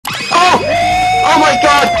my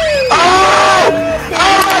god! Oh!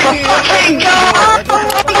 Oh my fucking god!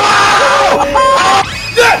 Oh!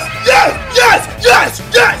 Yes! Yes! Yes! Yes!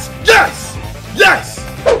 Yes! Yes! Yes!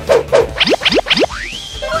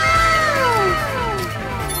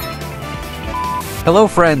 Hello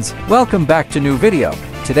friends, welcome back to new video.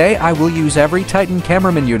 Today I will use every Titan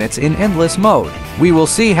cameraman units in endless mode. We will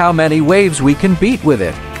see how many waves we can beat with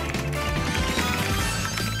it.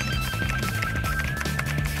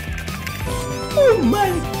 Oh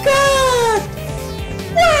my god!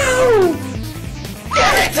 Wow!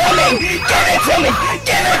 Give it to me! Give it to me!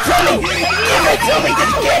 Give it to me! Give it to me!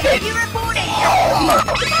 Just give it! Oh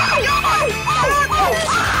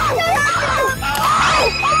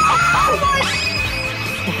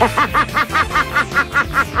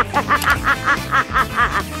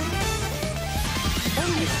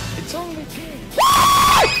It's only game.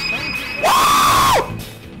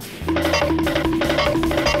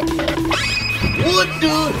 What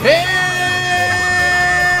the hell?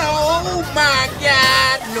 Oh my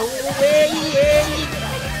god, no way!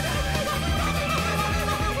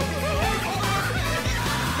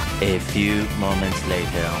 A few moments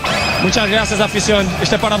later. Muchas gracias, afición.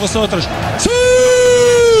 Este para vosotros. ¡Sí!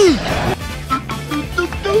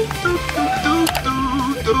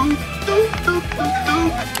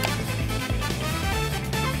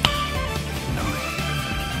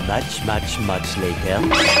 Much later.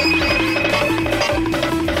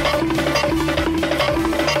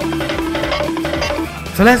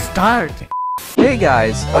 So let's start. Hey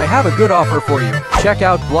guys, I have a good offer for you. Check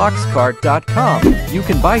out blockscart.com. You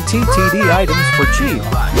can buy TTD items for cheap.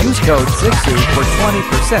 Use code SIXU for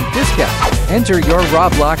 20% discount. Enter your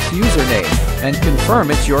Roblox username and confirm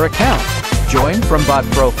it's your account. Join from bot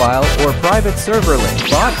profile or private server link.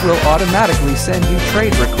 Bot will automatically send you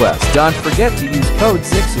trade requests. Don't forget to use code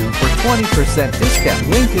SIXU for 20% discount.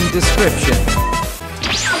 Link in description.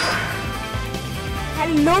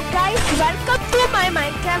 Hello guys, welcome to my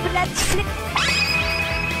Minecraft Let's Play.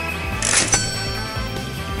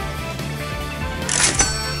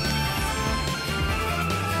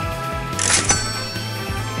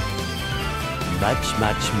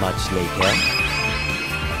 Much later.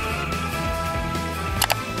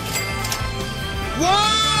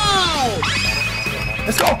 Wow!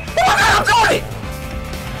 Let's go! Oh my god, I'm going!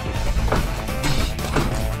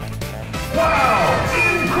 Wow!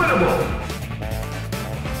 Incredible!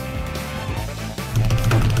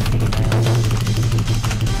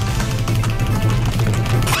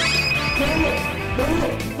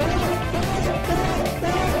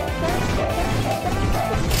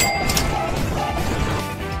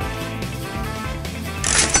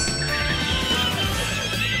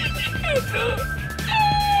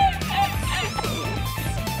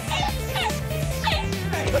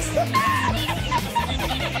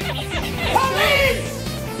 Police!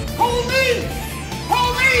 Police!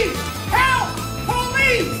 Police! Help!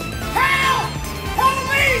 Police! Help!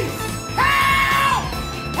 Police! Help!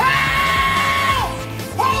 Help!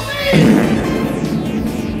 Police!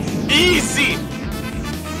 Easy!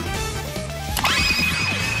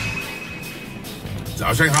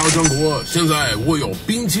 早上好，中国！现在我有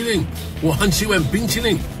冰淇淋，我很喜欢冰淇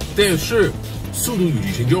淋，但是速度与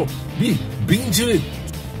激情就比冰淇淋。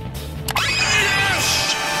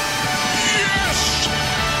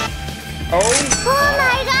Oh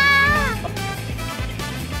my god!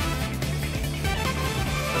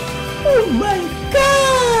 Oh my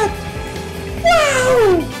god!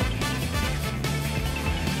 Wow!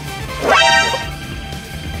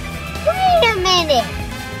 Wait a minute!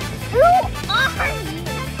 Who are you?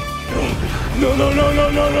 No!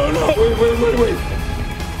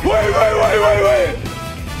 Wait!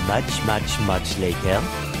 Much later.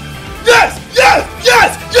 Yes!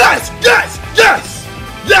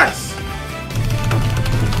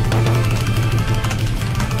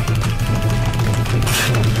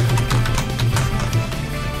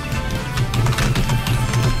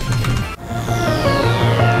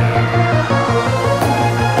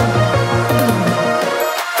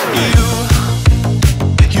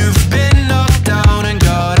 You've been knocked down and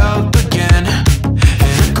got up again.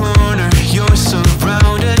 In a corner, you're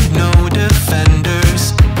surrounded, no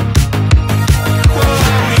defenders.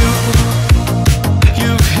 Whoa.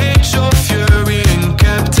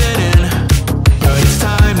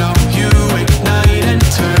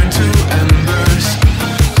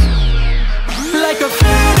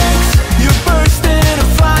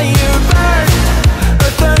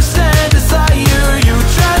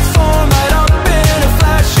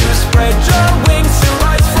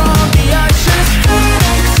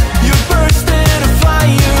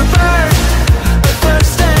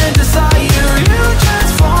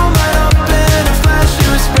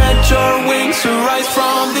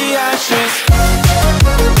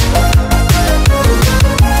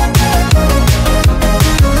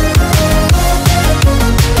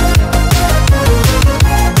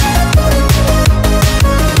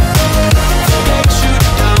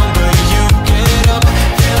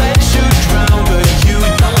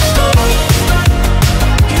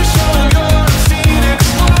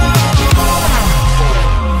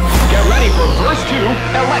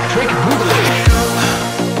 You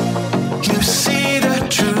see the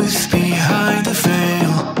truth behind the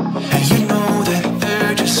veil, and you know that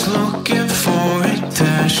they're just looking for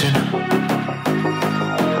attention.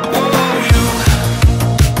 Oh, you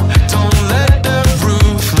don't let their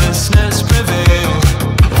ruthlessness prevail.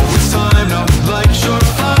 Oh, it's time now, light your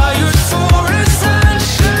fires for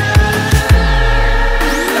ascension.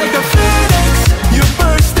 Like a phoenix, you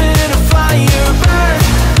burst in a fire, burn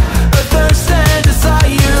a thirst and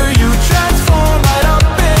desire. You transform right up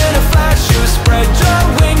in a flash. You spread your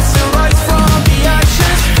wings to rise from the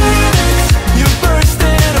ashes. Phoenix, you burst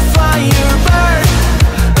in a fire, burn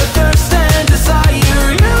a thirst and desire.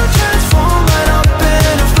 You transform right up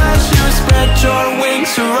in a flash. You spread your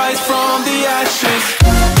wings to rise from the ashes.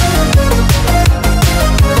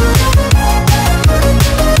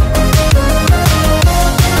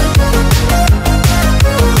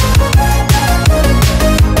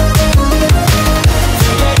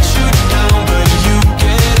 They let you down, but you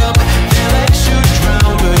get up. They let you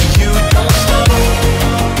drown, but you don't stop.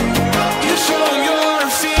 You show 'em you're a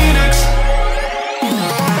phoenix.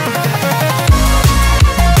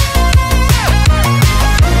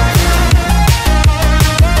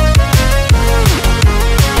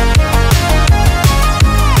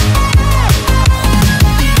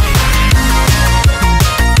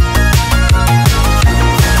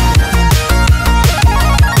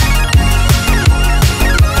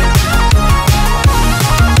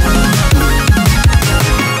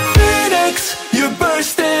 Phoenix, you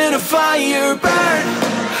burst in a fire, burn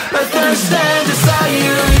a thirst and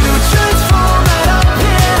desire. You transform right up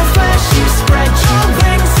in a flash. You spread your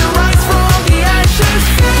wings to rise from the ashes.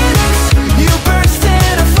 Phoenix, you burst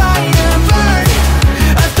in a fire, burn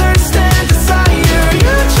a thirst and desire.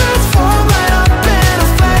 You transform right up in a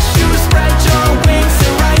flash. You spread your wings to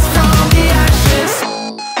rise from the ashes.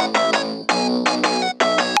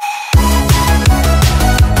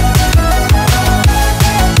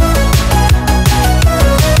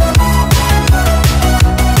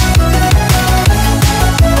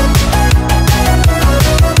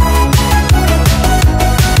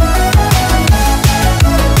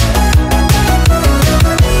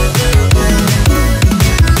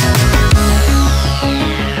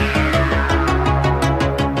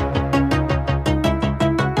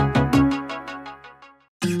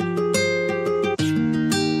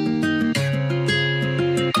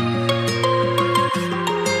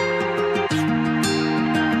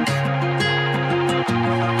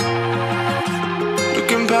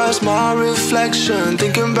 Looking past my reflection,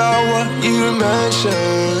 thinking about what you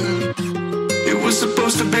mentioned. It was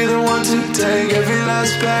supposed to be the one to take every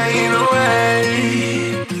last pain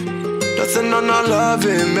away. Nothing on our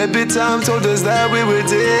loving, maybe time told us that we were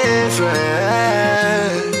different.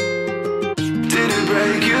 Did it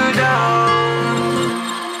break you down?